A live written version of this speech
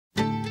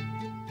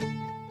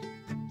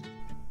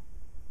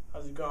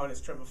going?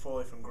 It's Trevor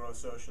Foley from Grow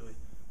Socially.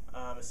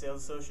 I'm a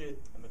sales associate.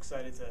 I'm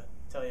excited to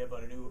tell you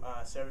about a new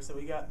service that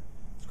we got.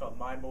 It's called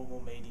My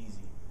Mobile Made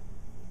Easy.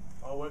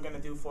 All we're going to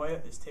do for you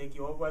is take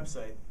your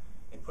website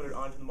and put it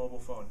onto the mobile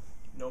phone.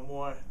 No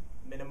more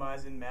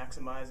minimizing,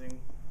 maximizing.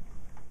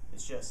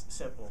 It's just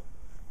simple.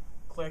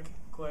 Click,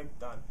 click,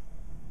 done.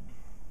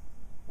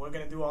 We're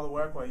going to do all the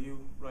work while you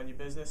run your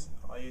business.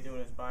 All you're doing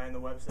is buying the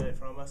website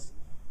from us.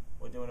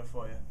 We're doing it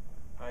for you.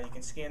 You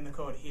can scan the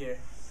code here,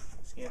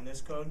 scan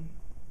this code,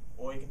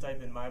 or you can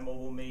type in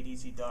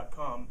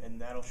mymobilemadeeasy.com and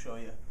that'll show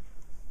you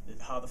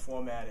how the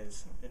format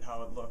is and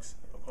how it looks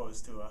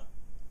opposed to a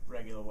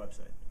regular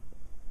website.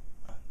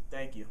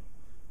 Thank you.